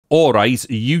Alright,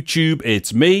 YouTube,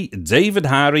 it's me, David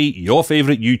Harry, your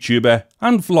favourite YouTuber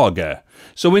and vlogger.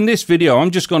 So in this video,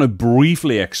 I'm just going to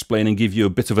briefly explain and give you a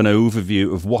bit of an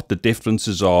overview of what the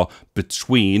differences are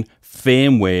between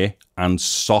firmware and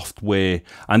software,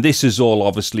 and this is all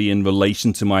obviously in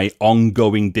relation to my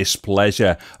ongoing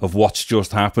displeasure of what's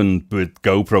just happened with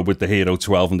GoPro with the Hero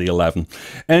 12 and the 11.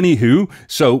 Anywho,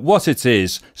 so what it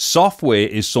is, software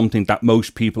is something that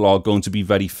most people are going to be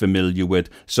very familiar with.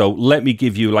 So let me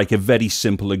give you like a very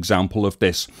simple example of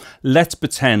this. Let's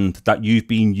pretend that you've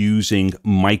been using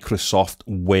Microsoft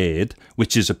Word,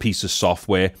 which is a piece of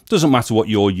software. Doesn't matter what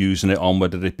you're using it on,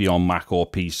 whether it be on Mac or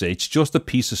PC. It's just a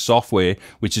piece of software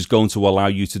which is going to allow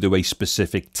you to do a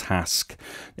specific task.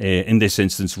 In this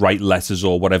instance, write letters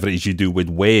or whatever it is you do with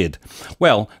Word.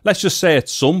 Well, let's just say at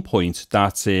some point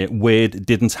that Word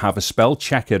didn't have a spell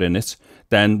checker in it.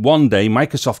 Then one day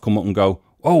Microsoft come up and go,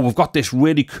 oh, we've got this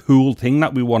really cool thing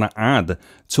that we want to add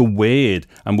to Word,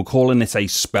 and we're calling it a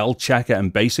spell checker,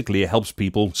 and basically it helps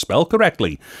people spell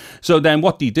correctly. So then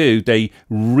what do? They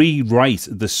rewrite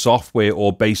the software,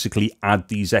 or basically add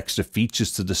these extra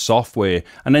features to the software,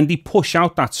 and then they push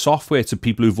out that software to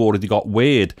people who've already got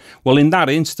Word. Well, in that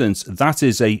instance, that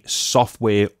is a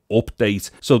software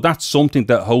update. So that's something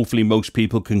that hopefully most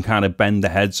people can kind of bend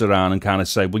their heads around and kind of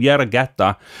say, well, yeah, I get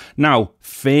that. Now,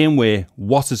 firmware,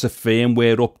 what is a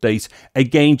firmware update?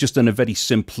 Again, just in a very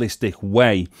simplistic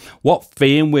way. What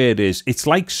firmware is, it's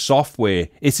like software.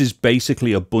 It is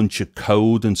basically a bunch of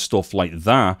code and stuff like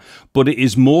that, but it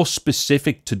is more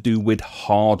specific to do with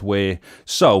hardware.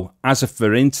 So, as a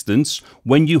for instance,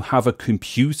 when you have a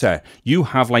computer, you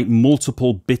have like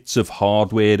multiple bits of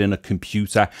hardware in a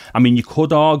computer. I mean, you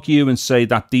could argue and say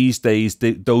that these days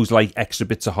those like extra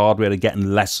bits of hardware are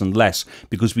getting less and less,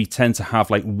 because we tend to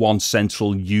have like one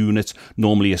central unit,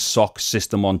 normally a SOC,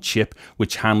 system on chip,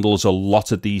 which handles a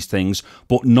lot of these things.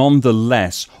 But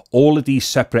nonetheless, all of these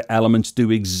separate elements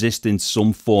do exist in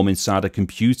some form inside a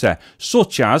computer,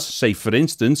 such as, say for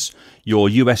instance, your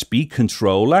USB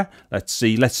controller, let's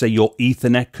say your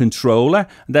Ethernet controller,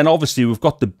 and then obviously we've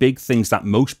got the big things that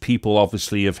most people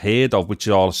obviously have heard of, which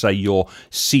are, say, your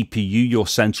CPU, your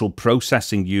central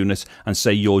processing unit, and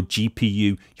say your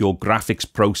GPU, your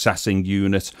graphics processing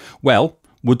unit. Well,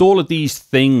 with all of these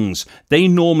things, they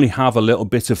normally have a little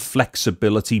bit of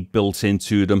flexibility built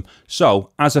into them.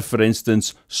 So, as a for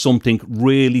instance, something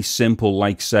really simple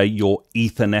like, say, your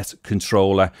Ethernet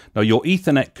controller. Now, your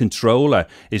Ethernet controller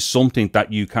is something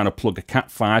that you kind of plug a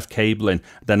Cat5 cable in,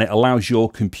 then it allows your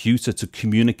computer to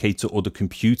communicate to other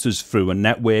computers through a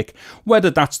network, whether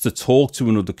that's to talk to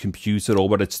another computer, or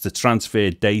whether it's to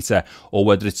transfer data, or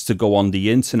whether it's to go on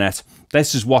the internet.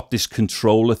 This is what this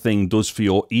controller thing does for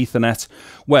your Ethernet.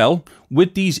 Well,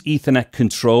 with these Ethernet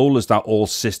controllers that all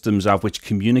systems have, which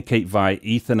communicate via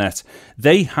Ethernet,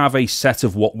 they have a set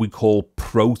of what we call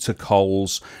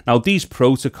protocols. Now, these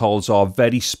protocols are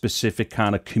very specific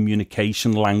kind of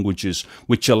communication languages,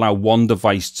 which allow one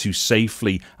device to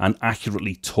safely and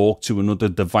accurately talk to another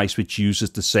device which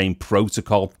uses the same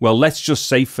protocol. Well, let's just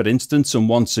say, for instance, and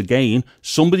once again,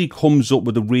 somebody comes up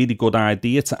with a really good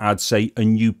idea to add, say, a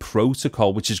new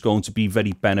protocol, which is going to be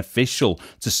very beneficial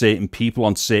to certain people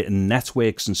on certain networks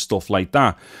and stuff like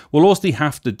that. Well, all they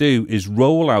have to do is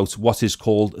roll out what is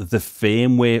called the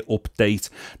firmware update.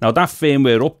 Now, that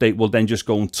firmware update will then just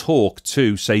go and talk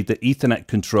to, say, the Ethernet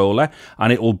controller,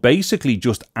 and it will basically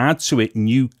just add to it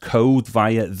new code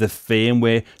via the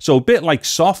firmware. So a bit like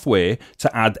software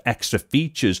to add extra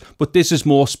features, but this is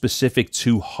more specific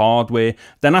to hardware.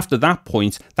 Then after that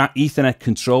point, that Ethernet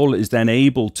controller is then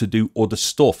able to do other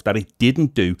stuff that it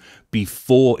didn't do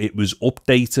before it was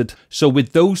updated. So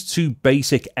with those two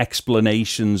basic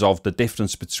explanations of the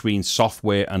difference between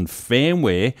software and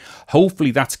firmware,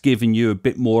 hopefully that's given you a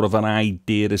bit more of an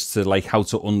idea as to like how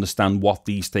to understand what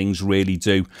these things really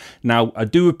do. Now, I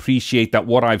do appreciate that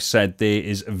what I've said there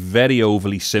is very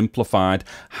overly simplified.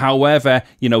 However,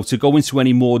 you know, to go into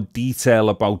any more detail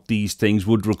about these things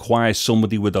would require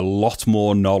somebody with a lot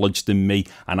more knowledge than me,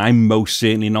 and I'm most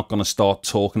certainly not going to start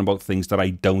talking about things that I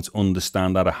don't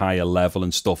understand at a higher level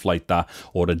and stuff like that,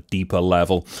 or a deeper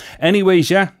level.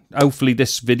 Anyways, yeah, hopefully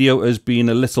this video has been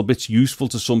a little bit useful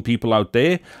to some people out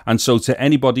there. And so to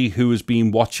anybody who has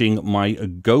been watching my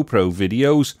GoPro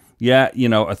videos, yeah, you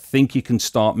know, I think you can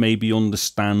start maybe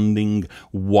understanding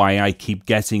why I keep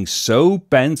getting so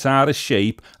bent out of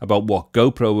shape about what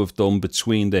GoPro have done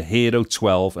between the Hero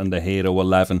 12 and the Hero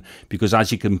 11. Because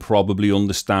as you can probably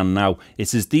understand now,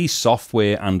 it is these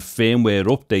software and firmware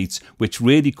updates which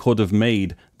really could have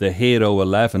made the Hero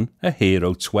 11, a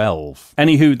Hero 12.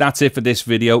 Anywho, that's it for this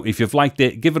video. If you've liked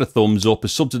it, give it a thumbs up. A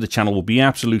sub to the channel will be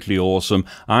absolutely awesome.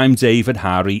 I'm David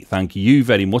Harry. Thank you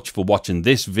very much for watching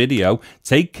this video.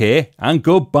 Take care and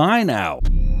goodbye now.